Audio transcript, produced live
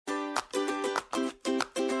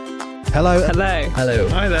Hello. Hello. Hello.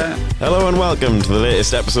 Hi there. Hello and welcome to the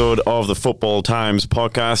latest episode of the Football Times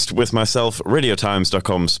podcast with myself,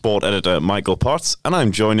 RadioTimes.com sport editor Michael Potts, and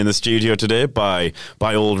I'm joined in the studio today by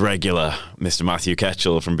old regular, Mr. Matthew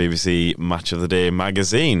Ketchell from BBC Match of the Day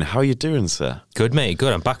magazine. How are you doing, sir? Good, mate.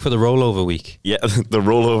 Good. I'm back for the rollover week. Yeah, the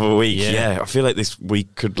rollover week. Yeah. I feel like this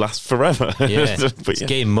week could last forever. Yeah. But It's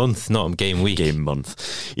game month, not game week. Game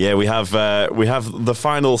month. Yeah, we have the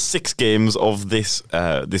final 6 games of this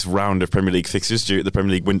round of Premier League fixtures due to the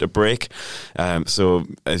Premier League winter break. So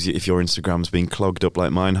if your Instagram's been clogged up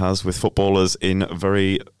like mine has with footballers in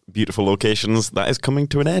very beautiful locations, that is coming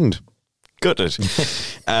to an end. Gutted.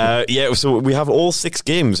 So we have all 6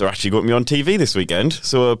 games are actually going to be on TV this weekend.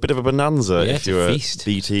 So a bit of a bonanza if you're a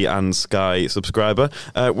BT and Sky subscriber.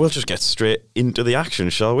 We'll just get straight into the action,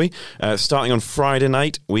 shall we? Starting on Friday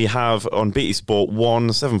night, we have on BT Sport 1,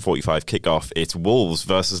 7:45 kickoff. It's Wolves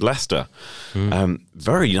versus Leicester.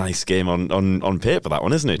 Very nice game on paper, that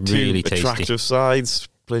one, isn't it? Really Two tasty. attractive sides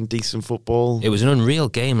playing decent football. It was an unreal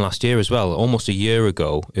game last year as well. Almost a year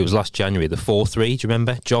ago. It was last January. The 4-3. Do you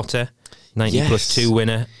remember? Jota, 90 plus 2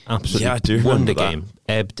 winner. Absolutely I do wonder remember that. game.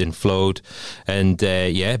 Ebbed and flowed. And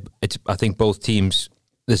I think both teams.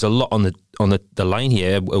 There's a lot on the line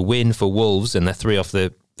here. A win for Wolves, and they're 3 off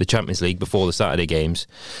the Champions League before the Saturday games,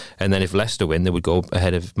 and then if Leicester win, they would go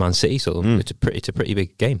ahead of Man City. So it's a pretty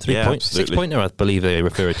big game. 3 points, 6 pointer, I believe they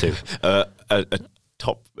refer it to.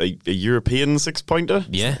 A European 6-pointer?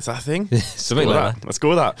 Yeah. Is that a thing? Something like that. Let's go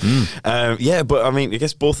with that. But I mean, I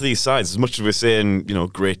guess both of these sides, as much as we're saying,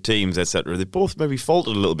 great teams, etc., they both maybe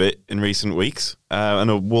faltered a little bit in recent weeks. I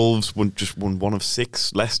know Wolves won 1 of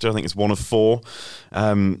 6. Leicester, I think it's 1 of 4.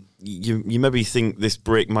 You maybe think this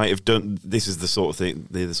break might have done. This is the sort of thing.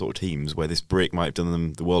 They're the sort of teams where this break might have done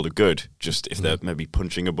them the world of good. Just if they're maybe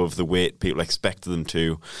punching above the weight people expected them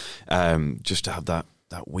to, just to have that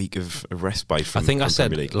week of respite from, I think I from said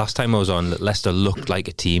Premier League. last time I was on that Leicester looked like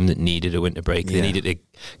a team that needed a winter break. They needed to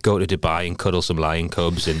go to Dubai and cuddle some lion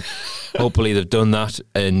cubs, and hopefully they've done that.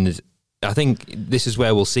 And I think this is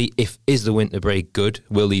where we'll see is the winter break good?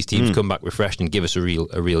 Will these teams come back refreshed and give us a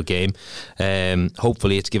real game?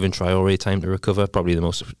 Hopefully it's given Traore time to recover. Probably the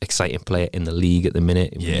most exciting player in the league at the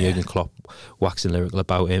minute. Yeah. Jurgen Klopp waxing lyrical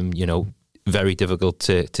about him. Very difficult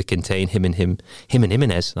to contain him and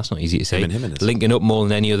Jimenez. That's not easy to say. Him and Jimenez. Linking up more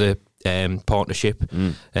than any other partnership.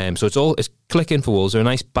 So it's clicking for Wolves. They're a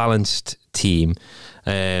nice balanced team,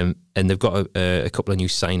 and they've got a couple of new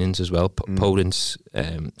signings as well. Podence.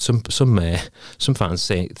 Some fans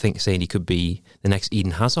saying he could be the next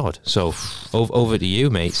Eden Hazard. So over to you,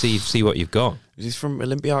 mate. See what you've got. He's from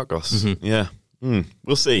Olympiacos. Yeah.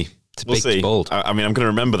 We'll see. Big, see. it's bold. I mean, I'm going to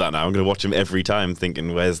remember that now. I'm going to watch him every time,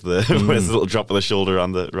 thinking, "Where's the little drop of the shoulder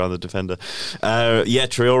around the defender?"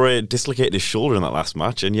 Traore dislocated his shoulder in that last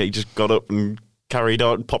match, and he just got up and carried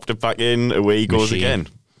on, popped it back in, away he goes again.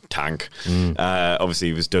 Tank. Obviously,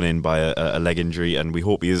 he was done in by a leg injury, and we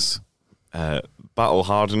hope he is battle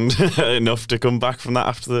hardened enough to come back from that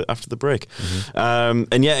after the break. I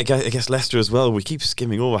guess Leicester as well. We keep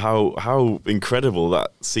skimming over how incredible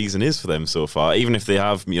that season is for them so far. Even if they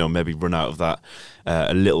have maybe run out of that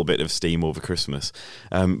a little bit of steam over Christmas,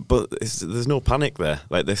 but there's no panic there.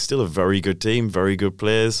 Like, they're still a very good team, very good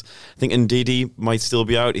players. I think Ndidi might still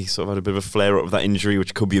be out. He sort of had a bit of a flare up of that injury,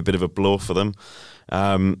 which could be a bit of a blow for them.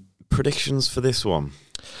 Predictions for this one?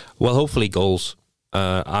 Well, hopefully goals.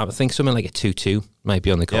 I think something like a 2-2 might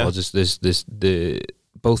be on the cards. There's the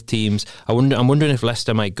both teams. I'm wondering if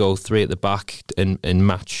Leicester might go 3 at the back and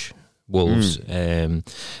match Wolves and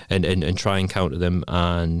try and counter them.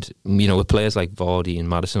 And with players like Vardy and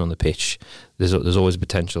Maddison on the pitch, there's always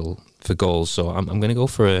potential for goals. So I'm going to go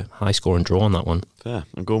for a high score and draw on that one. Fair.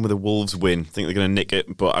 I'm going with a Wolves win. I think they're going to nick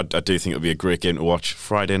it, but I do think it'll be a great game to watch.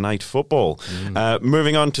 Friday night football.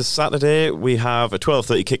 Moving on to Saturday, we have a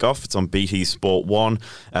 12:30 kickoff. It's on BT Sport 1.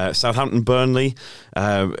 Southampton Burnley.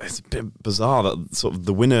 It's a bit bizarre that sort of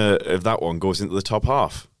the winner of that one goes into the top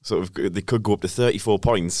half. Sort of, they could go up to 34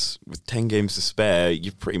 points with 10 games to spare.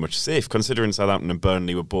 You're pretty much safe, considering Southampton and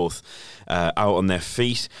Burnley were both out on their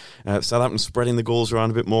feet. Southampton spreading the goals around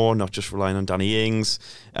a bit more, not just relying on Danny Ings.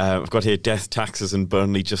 I've got here death taxes and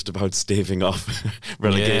Burnley just about staving off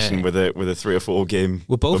relegation with a 3 or 4 game.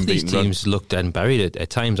 Well, both these unbeaten teams looked dead and buried at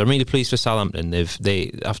times. I'm really pleased for Southampton.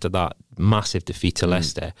 They after that massive defeat to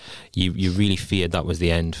Leicester, you really feared that was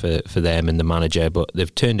the end for them and the manager, but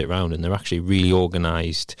they've turned it around and they're actually really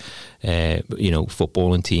organised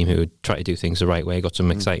footballing team who try to do things the right way. Got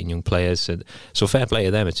some exciting young players, so fair play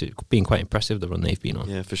to them. It's been quite impressive, the run they've been on.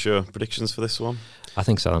 Yeah, for sure. Predictions for this one? I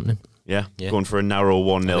think Southampton. Yeah, going for a narrow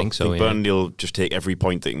 1-0. I think so, Burnley will just take every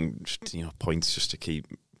point they can, points just to keep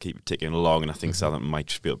keep it ticking along, and I think Southampton might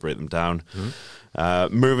just be able to break them down.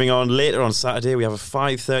 Moving on, later on Saturday, we have a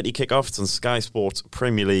 5:30 kickoff. It's on Sky Sports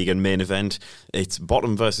Premier League and main event. It's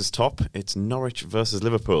bottom versus top. It's Norwich versus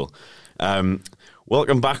Liverpool.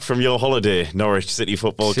 Welcome back from your holiday, Norwich City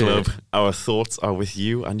Football Club. Our thoughts are with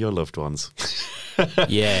you and your loved ones.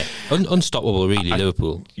 Yeah, unstoppable, really,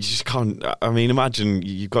 Liverpool. You just can't. I mean, imagine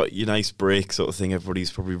you've got your nice break sort of thing.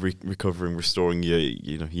 Everybody's probably recovering, restoring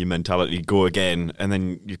your mentality. Go again, and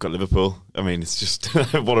then you've got Liverpool. I mean, it's just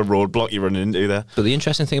what a roadblock you're running into there. But the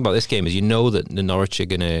interesting thing about this game is, that the Norwich are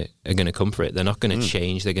gonna come for it. They're not going to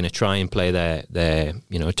change. They're going to try and play their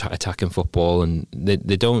attacking football, and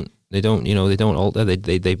they don't alter.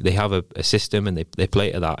 They have a system, and they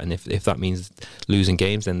play to that. And if that means losing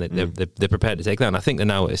games, then they're prepared to take that. And I think they're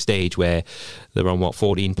now at a stage where they're on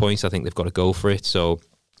 14 points. I think they've got to go for it. So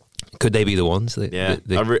could they be the ones? I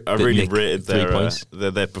really rated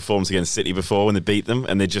their performance against City before when they beat them,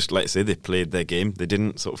 and they just, like I say, they played their game. They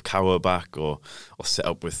didn't sort of cower back or set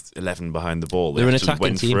up with 11 behind the ball. They're an attacking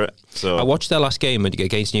went team. For it. So I watched their last game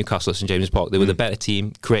against Newcastle at St James Park. They were the better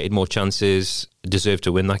team, created more chances, deserved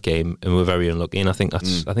to win that game, and were very unlucky. And I think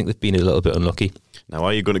they've been a little bit unlucky. Now,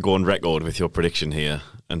 are you going to go on record with your prediction here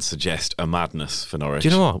and suggest a madness for Norwich? Do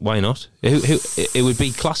you know what? Why not? It would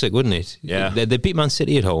be classic, wouldn't it? Yeah. They beat Man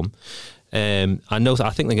City at home. I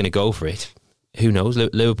think they're going to go for it. Who knows?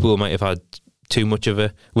 Liverpool might have had too much of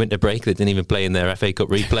a winter break. They didn't even play in their FA Cup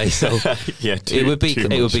replay. So it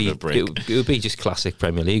would be just classic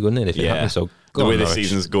Premier League, wouldn't it? If it happened. So the way the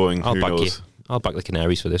season's going, who knows? I'll back the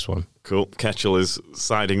Canaries for this one. Cool. Ketchel is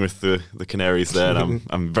siding with the Canaries there, and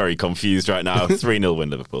I'm very confused right now. 3-0 win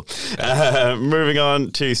Liverpool. Moving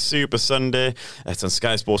on to Super Sunday. It's on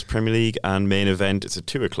Sky Sports Premier League and main event. It's a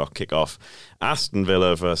 2 o'clock kickoff. Aston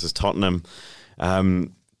Villa versus Tottenham.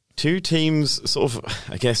 Two teams sort of,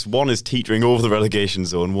 I guess, one is teetering over the relegation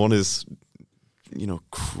zone, one is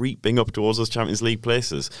creeping up towards those Champions League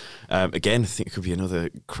places. Again, I think it could be another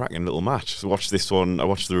cracking little match. So watch this one. I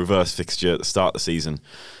watched the reverse fixture at the start of the season,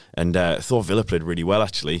 and I thought Villa played really well,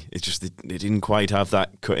 actually. It's just they didn't quite have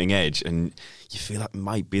that cutting edge, and you feel that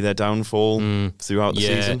might be their downfall throughout the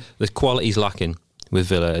season. The quality's lacking with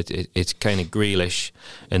Villa. It's kind of Grealish,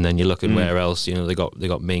 and then you look at where else. They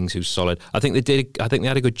got Mings, who's solid. I think they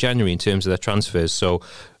had a good January in terms of their transfers. So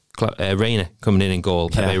Reina coming in goal,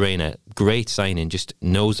 Pepe Reina, great signing, just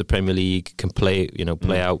knows the Premier League, can play,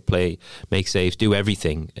 make saves, do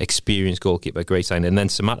everything. Experienced goalkeeper, great signing. And then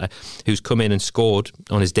Samatta, who's come in and scored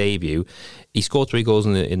on his debut. He scored 3 goals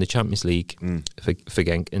in the Champions League for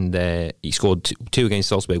Genk, and he scored 2 against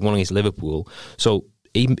Salzburg, 1 against Liverpool. So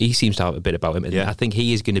he seems to have a bit about him. And I think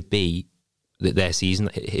he is going to be their season.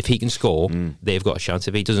 If he can score, they've got a chance.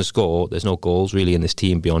 If he doesn't score, there's no goals really in this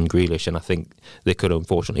team beyond Grealish, and I think they could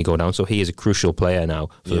unfortunately go down. So he is a crucial player now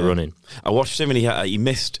for the running. I watched him, and he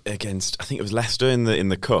missed against, I think it was Leicester in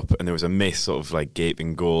the cup, and there was a miss, sort of like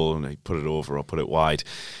gaping goal, and he put it over or put it wide.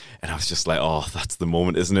 And I was just like, oh, that's the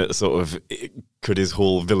moment, isn't it? Sort of, could his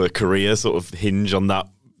whole Villa career sort of hinge on that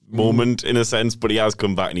moment in a sense? But he has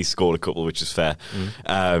come back and he's scored a couple, which is fair.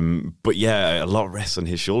 But yeah, a lot rests on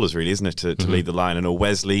his shoulders, really, isn't it, to lead the line? I know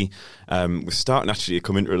Wesley was starting actually to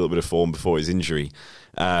come into a little bit of form before his injury.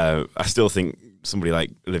 I still think somebody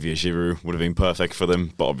like Olivier Giroud would have been perfect for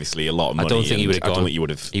them, but obviously a lot of money. I don't think he would have gone. I don't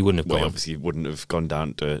think he wouldn't have gone. Obviously, wouldn't have gone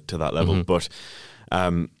down to that level. But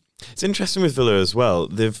it's interesting with Villa as well.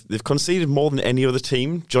 They've conceded more than any other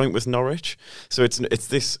team, joint with Norwich. So it's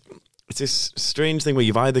this strange thing where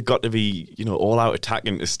you've either got to be, all out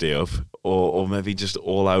attacking to stay up, or maybe just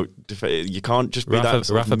all out. You can't just be that.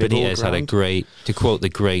 Rafa Benitez had a great, to quote the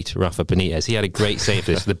great Rafa Benitez, he had a great saying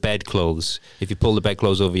for this: the bedclothes. If you pull the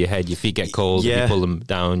bedclothes over your head, your feet get cold. If you pull them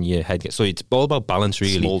down, your head gets. So it's all about balance,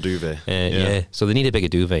 really. Small duvet. So they need a bigger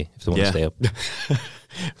duvet if they want to stay up.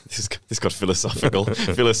 This got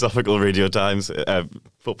philosophical radio times,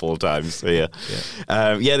 football times. So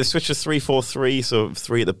they switched to 3-4-3, so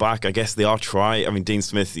 3 at the back. I guess they are trying. I mean, Dean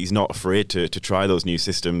Smith, he's not afraid to try those new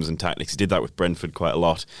systems and tactics. He did that with Brentford quite a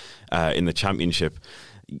lot in the Championship.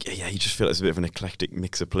 Yeah, you just feel it's a bit of an eclectic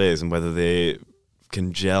mix of players, and whether they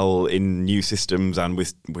can gel in new systems and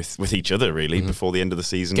with each other really before the end of the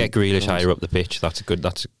season. Get Grealish higher up the pitch. That's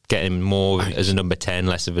get him more as a number 10,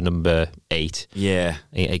 less of a number 8. Yeah,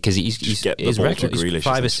 because his record is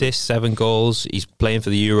 5 assists, 7 goals. He's playing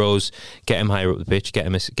for the Euros. Get him higher up the pitch.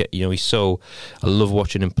 He's so. I love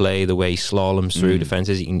watching him play. The way he slaloms through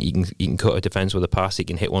defenses. He can cut a defense with a pass. He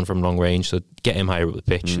can hit one from long range. So get him higher up the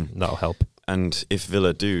pitch. That'll help. And if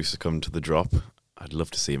Villa do succumb to the drop, I'd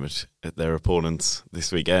love to see him at their opponents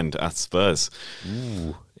this weekend at Spurs.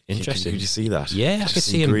 Ooh. interesting. Could you see that? Yeah, I could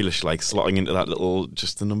see him. Grealish like slotting into that little,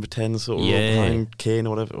 just the number 10 sort of role behind Kane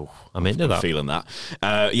or whatever. Oh, I'm into that. Feeling that.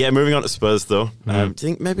 Moving on to Spurs though. Do you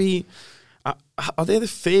think maybe are they the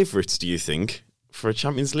favourites? Do you think for a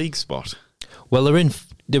Champions League spot? Well, they're in.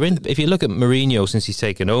 If you look at Mourinho since he's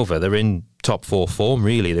taken over, they're in top 4 form.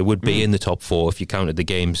 Really, they would be in the top 4 if you counted the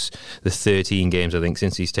games, the 13 games I think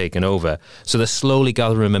since he's taken over. So they're slowly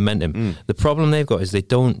gathering momentum. The problem they've got is they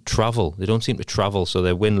don't travel. They don't seem to travel, so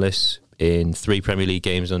they're winless in 3 Premier League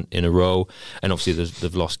games in a row, and obviously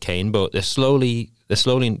they've lost Kane, but they're slowly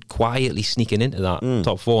and quietly sneaking into that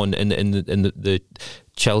top 4, and the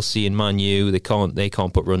Chelsea and Man U, they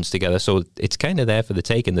can't put runs together, so it's kind of there for the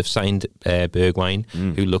taking. They've signed Bergwijn,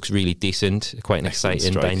 who looks really decent, quite an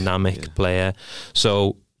exciting, dynamic player,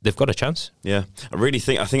 so they've got a chance. Yeah, I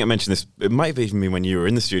think I mentioned this. It might have even been when you were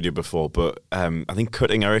in the studio before, but I think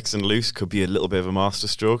cutting Eriksen loose could be a little bit of a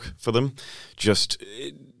masterstroke for them. Just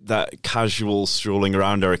that casual strolling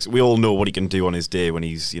around Eriksen. We all know what he can do on his day when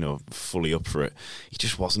he's fully up for it. He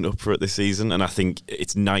just wasn't up for it this season, and I think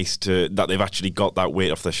it's nice that they've actually got that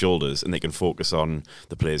weight off their shoulders and they can focus on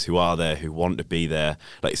the players who are there, who want to be there.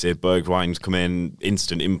 Like you say, Bergwijn's come in,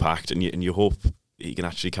 instant impact, and you hope he can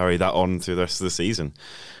actually carry that on through the rest of the season.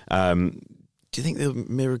 Do you think they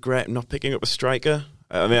may regret not picking up a striker?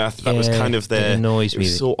 I mean, that was kind of their. It annoys me. It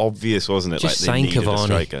was so obvious, wasn't it? Just sign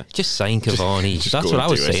Cavani. Just sign Cavani. That's what I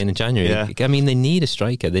was saying in January. Yeah. I mean, they need a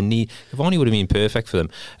striker. Cavani would have been perfect for them.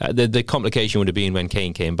 The complication would have been when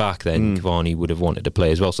Kane came back. Then Cavani would have wanted to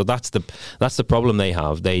play as well. So that's the problem they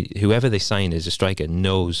have. Whoever they sign as a striker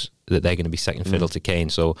knows that they're going to be second fiddle to Kane.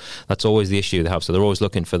 So that's always the issue they have. So they're always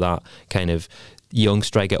looking for that kind of young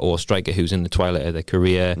striker or striker who's in the twilight of their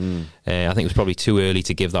career. I think it was probably too early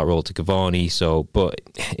to give that role to Cavani. So, but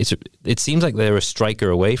it seems like they're a striker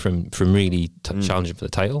away from really challenging for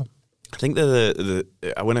the title. I think they're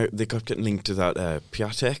they got getting linked to that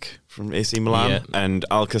Piatek from AC Milan and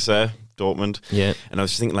Alcacer, Dortmund. Yeah, and I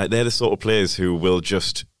was just thinking they're the sort of players who will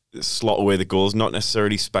just slot away the goals, not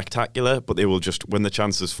necessarily spectacular, but they will just, when the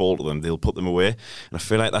chances fall to them, they'll put them away. And I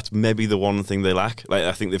feel like that's maybe the one thing they lack.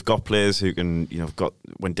 I think they've got players who can,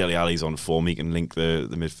 when Dele Alli's on form, he can link the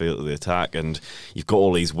midfield to the attack, and you've got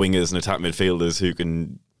all these wingers and attack midfielders who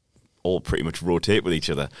can all pretty much rotate with each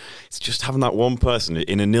other. It's just having that one person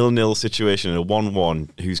in a 0-0 situation, in a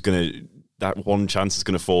 1-1, who's going to, that one chance is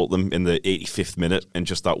going to fall at them in the 85th minute, and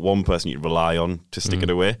just that one person you rely on to stick it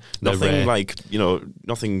away. Nothing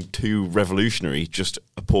nothing too revolutionary, just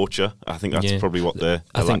a poacher. I think that's probably what they're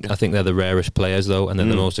I think they're the rarest players though, and they're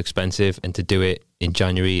the most expensive, and to do it in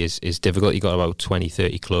January is difficult. You've got about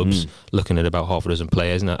 20-30 clubs looking at about half a dozen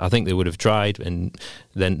players, and I think they would have tried, and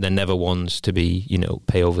then they're never ones to be,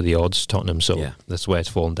 pay over the odds, Tottenham, so that's where it's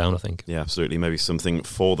fallen down, I think. Yeah, absolutely. Maybe something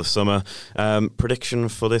for the summer. Prediction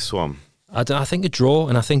for this one? I think a draw,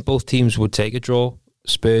 and I think both teams would take a draw.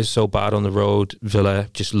 Spurs so bad on the road, Villa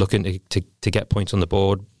just looking to get points on the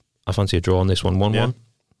board. I fancy a draw on this one, 1-1.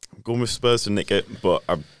 I'm going with Spurs to nick it, but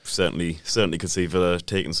I certainly could see Villa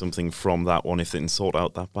taking something from that one if they can sort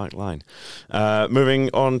out that back line. Moving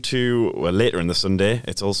on to later in the Sunday,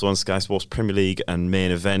 it's also on Sky Sports Premier League and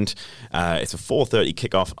main event. It's a 4:30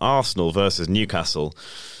 kickoff, Arsenal versus Newcastle.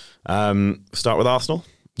 Start with Arsenal.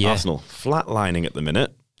 Yeah. Arsenal flatlining at the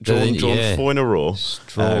minute. Drawn 4 in a row.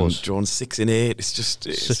 Drawn 6 in 8. It's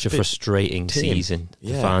just such a frustrating season.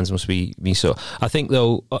 The fans must be so. I think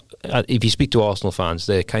though, if you speak to Arsenal fans,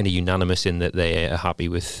 they're kind of unanimous in that they are happy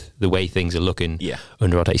with the way things are looking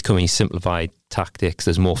under Arteta. He's coming. He's simplified tactics.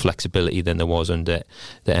 There's more flexibility than there was under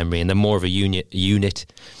the Emery, and they're more of a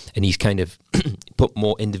unit. And he's kind of put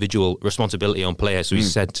more individual responsibility on players. So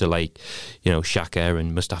he's said to Xhaka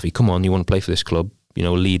and Mustafi, "Come on, you want to play for this club?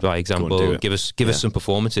 Lead by example. Give us some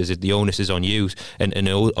performances. The onus is on you." And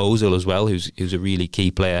Ozil as well, who's a really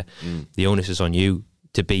key player. The onus is on you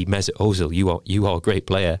to be Mesut Ozil. You are a great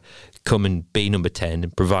player. Come and be number 10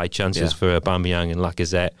 and provide chances for Aubameyang and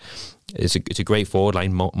Lacazette. It's a great forward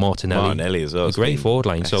line. Martinelli as well. A great forward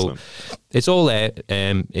line. Excellent. So it's all there.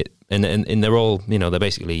 And they're all they're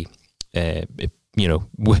basically.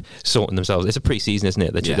 Sorting themselves. It's a pre-season, isn't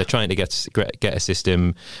it? They're trying to get a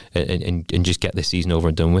system and just get this season over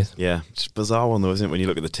and done with. Yeah, it's a bizarre one though, isn't it? When you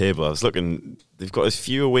look at the table, I was looking. They've got as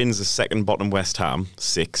few wins as second bottom West Ham,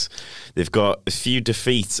 6. They've got as few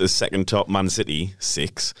defeats as second top Man City,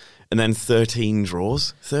 6. and then 13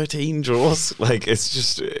 draws. 13 draws. Like, it's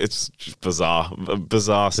just bizarre. A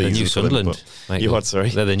bizarre season. The new Sunderland. You what, sorry?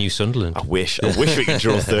 They're the new Sunderland. I wish we could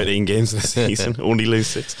draw 13 games this season, only lose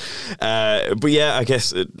 6. But yeah, I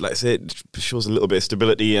guess, like I say, it shows a little bit of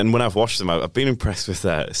stability. And when I've watched them, I've been impressed with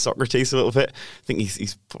Socrates a little bit. I think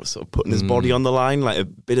he's sort of putting his body on the line, like a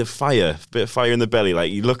bit of fire in the belly.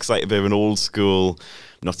 Like, he looks like a bit of an old school,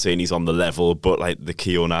 not saying he's on the level, but like the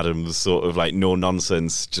Keown Adams sort of like no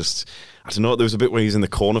nonsense. Just, I don't know, there was a bit where he's in the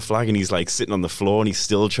corner flag and he's like sitting on the floor and he's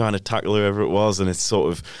still trying to tackle whoever it was, and it's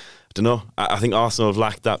sort of, I don't know, I think Arsenal have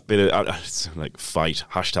lacked that bit of like fight,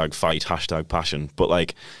 hashtag passion, but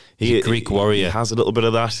like he's a Greek warrior. He has a little bit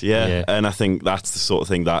of that, yeah. And I think that's the sort of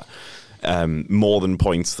thing that more than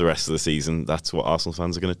points the rest of the season, that's what Arsenal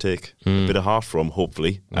fans are going to take a bit of heart from,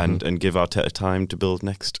 hopefully, and give Arteta time to build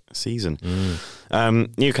next season.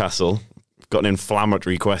 Newcastle, got an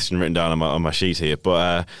inflammatory question written down on my sheet here,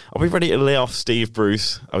 but are we ready to lay off Steve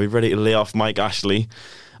Bruce? Are we ready to lay off Mike Ashley?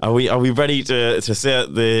 Are we ready to say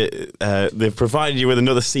that they've provided you with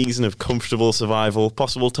another season of comfortable survival,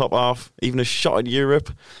 possible top half, even a shot at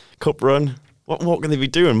Europe, cup run? What can they be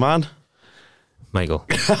doing, man? Michael,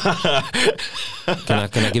 can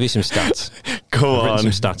I give you some stats? Go I've on.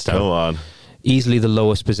 written some stats down. Go on. Easily the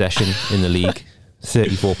lowest possession in the league,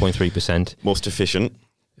 34.3%. Most efficient.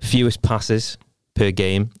 Fewest passes per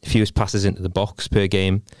game, fewest passes into the box per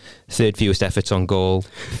game, third fewest efforts on goal,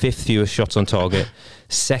 fifth fewest shots on target,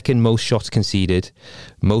 second most shots conceded,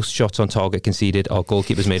 most shots on target conceded. Our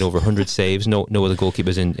goalkeepers made over 100 saves. No other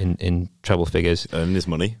goalkeepers in treble figures. Earning his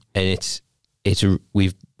money. And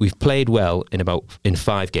we've played well in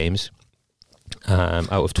 5 games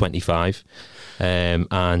out of 25,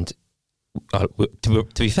 and to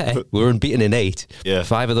be fair, we were unbeaten in 8. Yeah.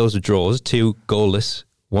 5 of those were draws, 2 goalless.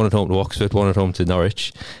 1 at home to Oxford, 1 at home to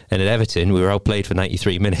Norwich. And at Everton, we were outplayed for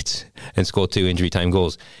 93 minutes and scored 2 injury time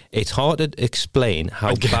goals. It's hard to explain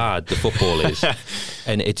how bad the football is.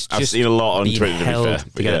 And it's just, I've seen a lot on Twitter, to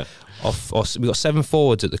be fair. We've got 7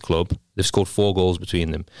 forwards at the club. They've scored 4 goals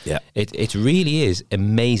between them. Yeah. It really is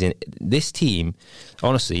amazing. This team,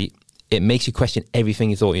 honestly, it makes you question everything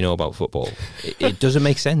you thought you know about football. It doesn't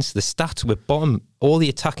make sense. The stats, we're bottom. All the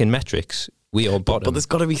attacking metrics, we are bottom. But there's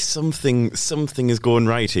got to be something is going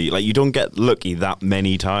right here. Like, you don't get lucky that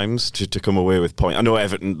many times to come away with points. I know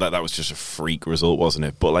Everton, that was just a freak result, wasn't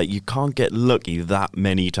it? But like, you can't get lucky that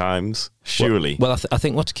many times, surely. Well, I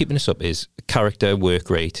think what's keeping us up is character, work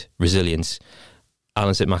rate, resilience,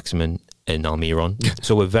 Alan St-Maximin and Almiron.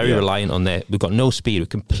 So we're very reliant on their... We've got no speed. We're a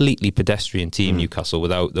completely pedestrian team, Newcastle,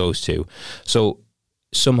 without those two. So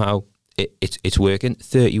somehow it's working.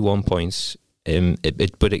 31 points. But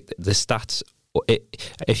the stats,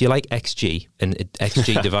 if you like XG, and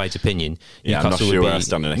XG divides opinion, Newcastle I'm not sure where I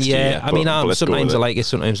stand on XG. Yeah, sometimes I like it,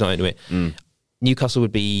 sometimes not into it. Newcastle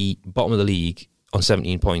would be bottom of the league on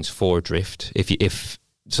 17 points for adrift.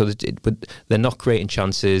 But they're not creating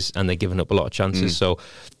chances and they're giving up a lot of chances. So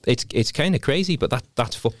it's kind of crazy, but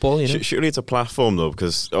that's football, you know. Surely it's a platform though,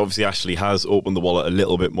 because obviously Ashley has opened the wallet a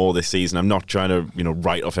little bit more this season. I'm not trying to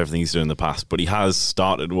write off everything he's done in the past, but he has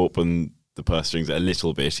started to open the purse strings a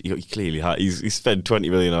little bit. He clearly has. He's spent 20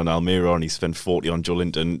 million on Almiron. He's spent 40 on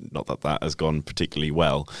Joelinton. Not that has gone particularly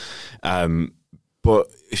well. But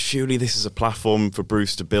surely this is a platform for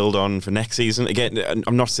Bruce to build on for next season. Again,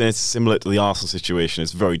 I'm not saying it's similar to the Arsenal situation.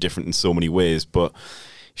 It's very different in so many ways. But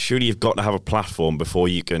surely you've got to have a platform before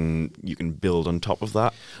you can build on top of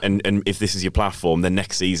that. And if this is your platform, then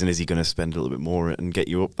next season is he going to spend a little bit more and get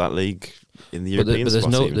you up that league in the European spots?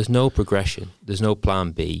 But there's no progression. There's no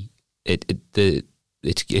plan B.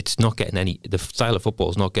 It's not getting any. The style of football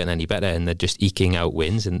is not getting any better, and they're just eking out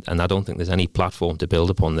wins. And I don't think there's any platform to build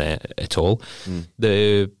upon there at all.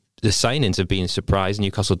 The signings have been a surprise.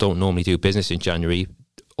 Newcastle don't normally do business in January,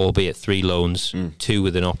 albeit 3 loans, 2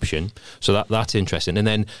 with an option. So that's interesting. And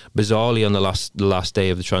then bizarrely on the last day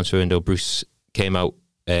of the transfer window, Bruce came out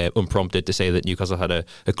unprompted to say that Newcastle had a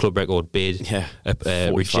club record bid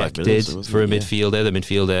rejected for a midfielder. The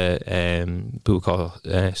midfielder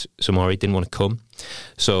Boubacar Soumaré didn't want to come.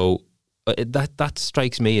 So that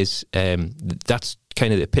strikes me as that's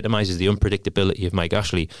kind of epitomises the unpredictability of Mike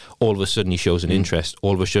Ashley. All of a sudden he shows an interest.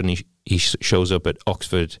 All of a sudden he shows up at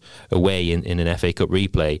Oxford away in an FA Cup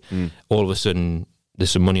replay. All of a sudden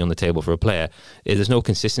there's some money on the table for a player. There's no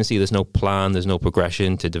consistency, there's no plan, there's no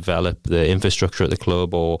progression to develop the infrastructure at the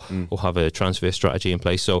club or have a transfer strategy in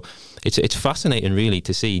place. So it's fascinating really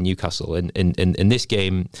to see Newcastle. In this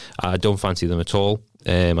game, I don't fancy them at all.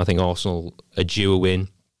 I think Arsenal are due a win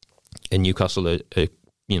and Newcastle are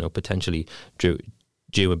potentially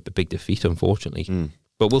due a big defeat, unfortunately.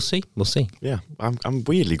 But we'll see. We'll see. Yeah, I'm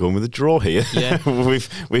weirdly going with a draw here. Yeah.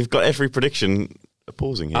 we've got every prediction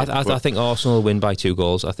opposing here. I think Arsenal will win by 2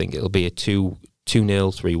 goals. I think it'll be a 2-0,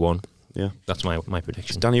 3-1. Yeah, that's my prediction.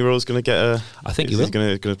 Is Danny Rose going to get a? I think he will. He's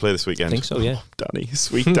going to play this weekend. I think so. Yeah, Danny,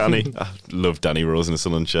 sweet Danny. I love Danny Rose in a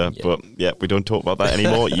Sunderland shirt, but yeah, we don't talk about that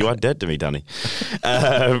anymore. You are dead to me, Danny.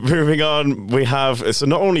 Moving on, we have so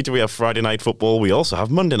not only do we have Friday night football, we also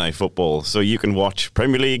have Monday night football. So you can watch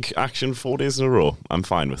Premier League action 4 days in a row. I'm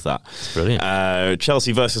fine with that. It's brilliant.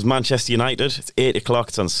 Chelsea versus Manchester United. It's 8:00.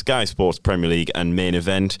 It's on Sky Sports Premier League and main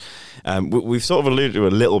event. We've sort of alluded to a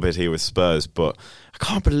little bit here with Spurs, but I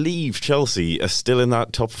can't believe Chelsea are still in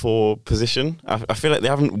that top 4 position. I feel like they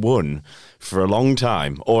haven't won for a long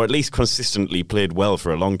time, or at least consistently played well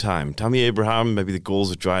for a long time. Tammy Abraham, maybe the goals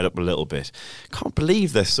have dried up a little bit. Can't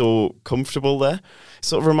believe they're so comfortable there.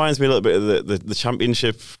 Sort of reminds me a little bit of the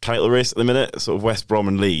Championship title race at the minute, sort of West Brom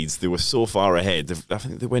and Leeds. They were so far ahead. I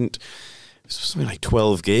think they went something like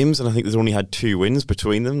 12 games, and I think they've only had 2 wins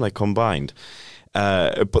between them, like combined.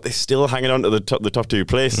 But they're still hanging on to the top 2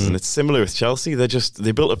 places, and it's similar with Chelsea.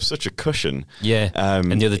 They built up such a cushion. Yeah,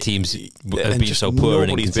 and the other teams have been so poor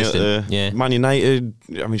and inconsistent. Yeah, Man United.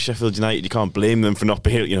 I mean, Sheffield United. You can't blame them for not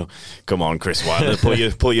being. Come on, Chris Wilder,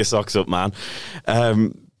 pull your socks up, man.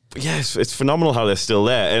 Yes, it's phenomenal how they're still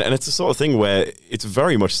there, and it's the sort of thing where it's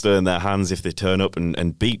very much still in their hands if they turn up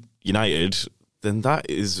and beat United. Then that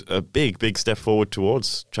is a big step forward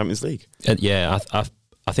towards Champions League. Yeah,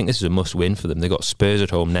 I think this is a must-win for them. They've got Spurs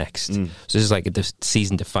at home next. So this is like a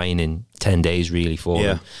season-defining 10 days, really, for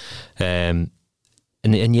them.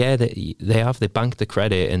 And yeah, they banked the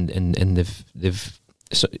credit and they've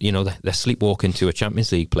so, they're sleepwalking to a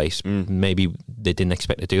Champions League place. Maybe they didn't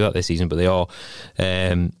expect to do that this season, but they are.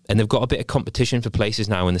 And they've got a bit of competition for places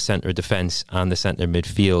now in the centre of defence and the centre of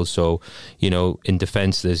midfield. So, in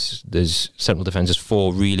defence, there's central defence, there's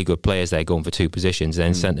 4 really good players there going for 2 positions.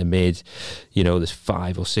 Then centre mid, there's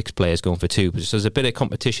 5 or 6 players going for 2. So there's a bit of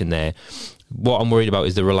competition there. What I'm worried about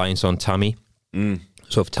is the reliance on Tammy.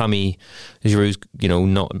 So if Tammy Giroud's,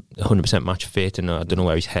 not 100% match fit, and I don't know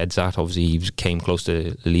where his head's at. Obviously, he came close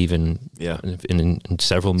to leaving in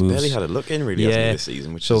several moves. Barely had a look in really hasn't he, this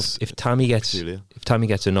season. Which so is if Tammy gets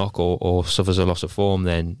a knock or suffers a loss of form,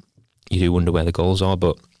 then you do wonder where the goals are.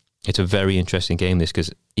 But it's a very interesting game, this,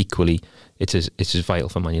 because equally it's as vital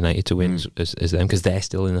for Man United to win as them, because they're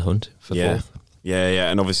still in the hunt for fourth. Yeah,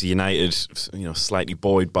 and obviously United, slightly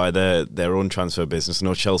buoyed by their own transfer business. I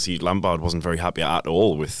know Chelsea, Lampard wasn't very happy at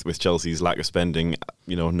all with Chelsea's lack of spending.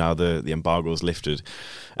 Now the embargo's lifted.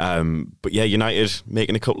 But yeah, United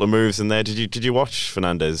making a couple of moves in there. Did you watch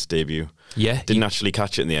Fernandes' debut? Yeah, didn't actually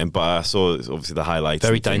catch it in the end, but I saw obviously the highlights.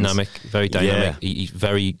 Very dynamic. Yeah. He's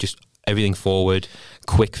very just everything forward.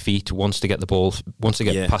 Quick feet, wants to get the ball, wants to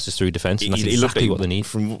get passes through defence, and that's exactly what they need.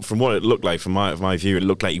 From what it looked like, from my view, it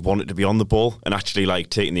looked like he wanted to be on the ball and actually like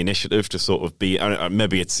taking the initiative to sort of be.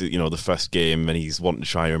 Maybe it's the first game and he's wanting to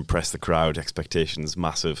try and impress the crowd. Expectations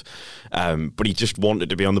massive, but he just wanted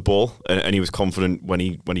to be on the ball, and he was confident when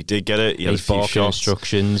he did get it. He had a few shots,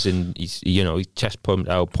 instructions, and he's chest pumped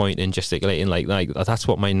out, pointing, gesticulating like that's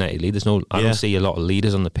what Man United lead. I don't see a lot of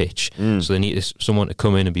leaders on the pitch, so they need someone to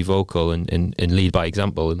come in and be vocal and lead by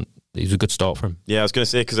example, and it was a good start for him. Yeah, I was going to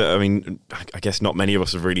say, because I guess not many of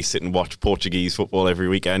us have really sit and watch Portuguese football every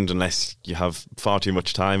weekend unless you have far too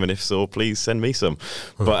much time, and if so, please send me some.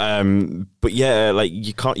 But yeah, like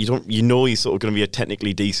he's sort of going to be a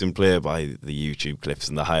technically decent player by the YouTube clips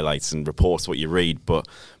and the highlights and reports what you read. But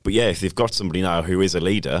yeah, if they've got somebody now who is a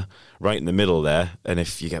leader right in the middle there, and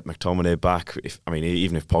if you get McTominay back,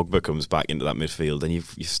 even if Pogba comes back into that midfield, then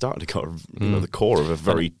you've started to got the core of a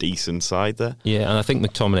very decent side there. Yeah, and I think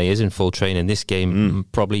McTominay is in full training. This game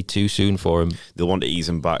probably too soon for him. They'll want to ease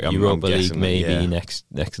him back. Europa League maybe next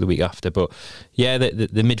the week after. But yeah,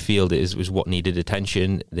 the midfield was what needed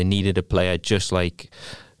attention. They needed a player just like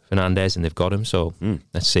Fernandes, and they've got him. So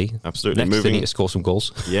let's see. Absolutely. Next, they need to score some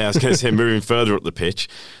goals. Yeah, I was going to say, moving further up the pitch,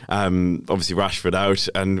 obviously Rashford out,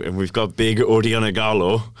 and we've got big Odion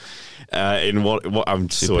Ighalo. In what I'm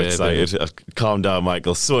so excited. Calm down,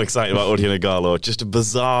 Michael. So excited about Odion Ighalo. Just a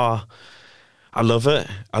bizarre. I love it.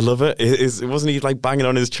 It wasn't he like banging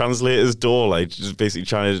on his translator's door, like just basically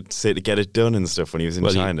trying to say to get it done and stuff when he was in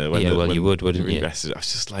China. You would, wouldn't you? I was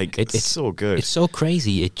just like, it's so good. It's so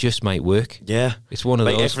crazy. It just might work. Yeah, it's one of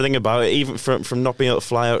those. Everything about it, even from not being able to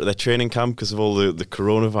fly out to their training camp because of all the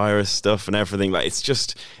coronavirus stuff and everything. Like it's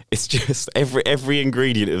just every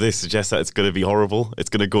ingredient of this suggests that it's going to be horrible. It's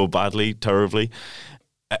going to go badly, terribly.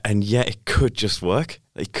 and yet it could just work.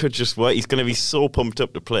 It could just work. He's going to be so pumped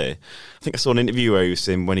up to play. I think I saw an interview where he was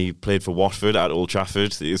saying when he played for Watford at Old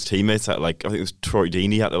Trafford, his teammates had I think it was Troy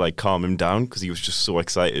Deeney had to calm him down because he was just so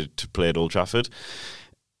excited to play at Old Trafford.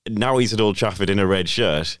 Now he's at Old Trafford in a red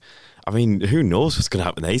shirt. I mean, who knows what's going to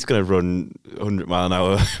happen there? He's going to run 100 mile an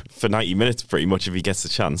hour for 90 minutes pretty much if he gets the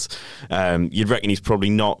chance. You'd reckon he's probably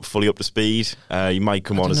not fully up to speed. He might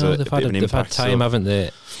come on as a bit of an impact. They've had time, haven't they?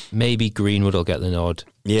 Maybe Greenwood will get the nod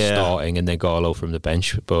starting and then Garlow from the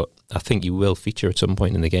bench. But I think he will feature at some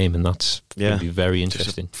point in the game, and that's going to be very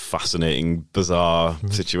interesting. Just a fascinating, bizarre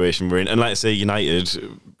situation we're in. And like I say,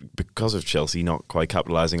 United, because of Chelsea not quite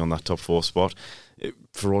capitalising on that top 4 spot,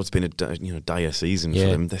 for all it's been a dire season for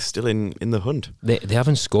them, they're still in the hunt. They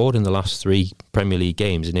haven't scored in the last 3 Premier League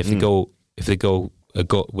games, and if they go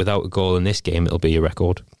without a goal in this game, it'll be a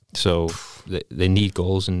record. So they need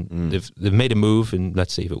goals, and they've made a move, and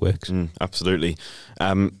let's see if it works. Absolutely.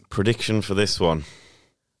 Prediction for this one?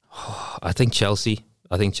 I think Chelsea.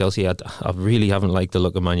 I really haven't liked the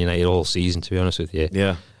look of Man United all season, to be honest with you.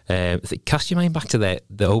 Yeah. Cast your mind back to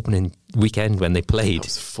the opening weekend when they played. That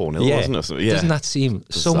was 4-0, wasn't it? Doesn't that seem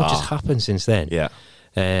bizarre? So much has happened since then? Yeah.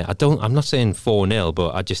 I'm not saying 4-0,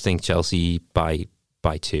 but I just think Chelsea by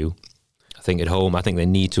 2. I think at home, I think they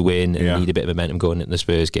need to win and need a bit of momentum going into the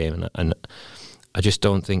Spurs game, and I just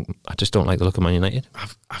don't like the look of Man United.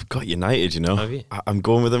 I've got United, Have you? I'm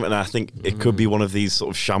going with them, and I think it could be one of these sort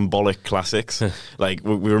of shambolic classics. Like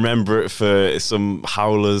we remember it for some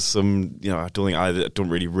howlers, I don't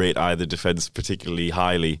really rate either defence particularly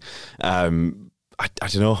highly. I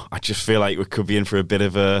don't know. I just feel like we could be in for a bit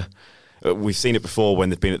of a. We've seen it before when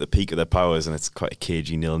they've been at the peak of their powers, and it's quite a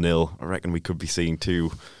cagey 0-0. I reckon we could be seeing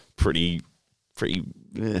 2 pretty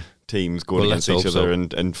teams going against each other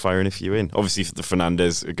and firing a few in. Obviously, for the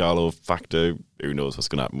Fernandes-Gallo factor, who knows what's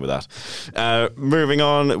going to happen with that. Moving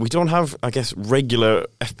on, we don't have, I guess, regular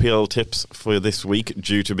FPL tips for this week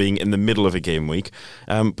due to being in the middle of a game week.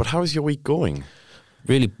 But how is your week going?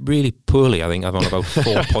 Really, really poorly. I think I'm on about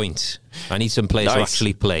 4 points. I need some players to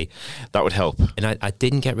actually play. That would help. And I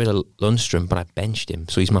didn't get rid of Lundstrom, but I benched him.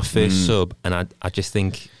 So he's my first sub, and I just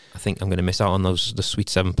think I'm going to miss out on the sweet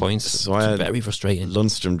 7 points. So it's very frustrating.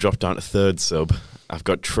 Lundstrom dropped down to 3rd sub. I've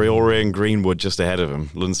got Traore and Greenwood just ahead of him.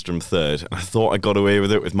 Lundstrom 3rd. I thought I got away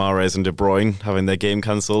with it with Mahrez and De Bruyne having their game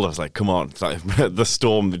cancelled. I was like, come on, it's like the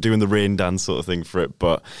storm, doing the rain dance sort of thing for it.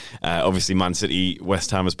 But obviously Man City,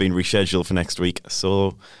 West Ham has been rescheduled for next week.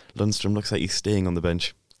 So Lundstrom looks like he's staying on the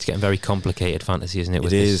bench. It's getting very complicated fantasy, isn't it? With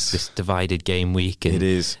this divided game week and it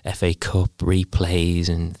is. FA Cup replays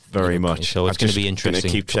and very much. So it's going to be interesting. I'm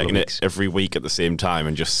going to keep checking it every week at the same time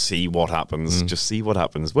and just see what happens. Just see what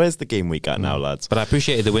happens. Where's the game week at now, lads? But I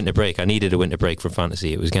appreciated the winter break. I needed a winter break from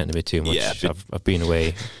fantasy. It was getting a bit too much. Yeah, I've been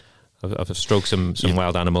away. I've stroked some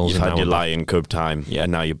wild animals. You've had your Lion Cub time,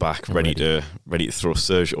 and now you're back, ready to throw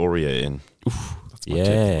Serge Aurier in. Oof,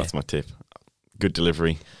 that's my tip. Good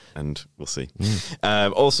delivery. And we'll see.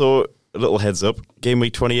 Also, a little heads up. Game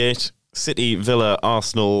week 28, City, Villa,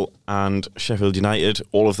 Arsenal and Sheffield United,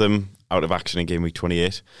 all of them out of action in game week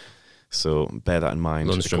 28. So bear that in mind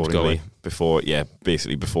accordingly before you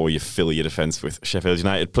fill your defence with Sheffield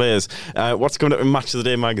United players. What's coming up in Match of the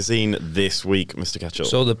Day magazine this week, Mr. Catchall?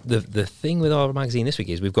 So the thing with our magazine this week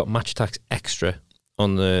is we've got Match Tax Extra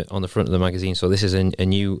on the front of the magazine. So this is a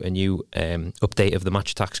new update of the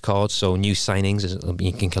Match Tax cards. So new signings,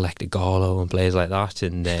 you can collect a Garlow and players like that.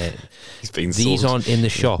 And these aren't in the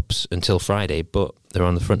shops until Friday, but they're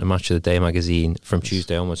on the front of Match of the Day magazine from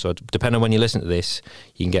Tuesday onwards. So depending on when you listen to this,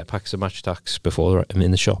 you can get packs of Match Tax before they're in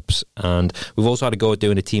the shops. And we've also had a go at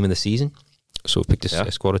doing a team of the season. So we picked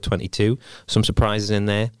a squad of 22. Some surprises in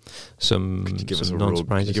there. Some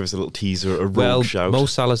non-surprises. Could you give us a little teaser, a rogue shout? Mo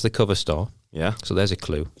Salah's the cover star. Yeah. So there's a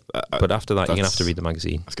clue. But after that, you're going to have to read the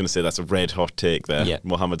magazine. I was going to say that's a red hot take there. Yeah.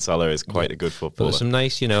 Mohamed Salah is quite a good footballer. But there's some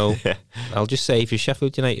nice, I'll just say, if you're a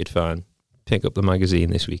Sheffield United fan, pick up the magazine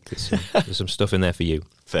this week. There's some stuff in there for you.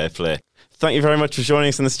 Fair play. Thank you very much for joining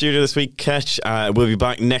us in the studio this week, Ketch. We'll be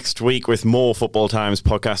back next week with more Football Times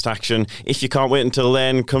podcast action. If you can't wait until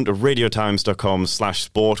then, come to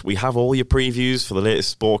radiotimes.com/sport. We have all your previews for the latest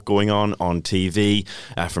sport going on TV,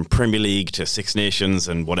 from Premier League to Six Nations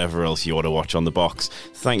and whatever else you want to watch on the box.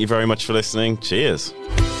 Thank you very much for listening. Cheers.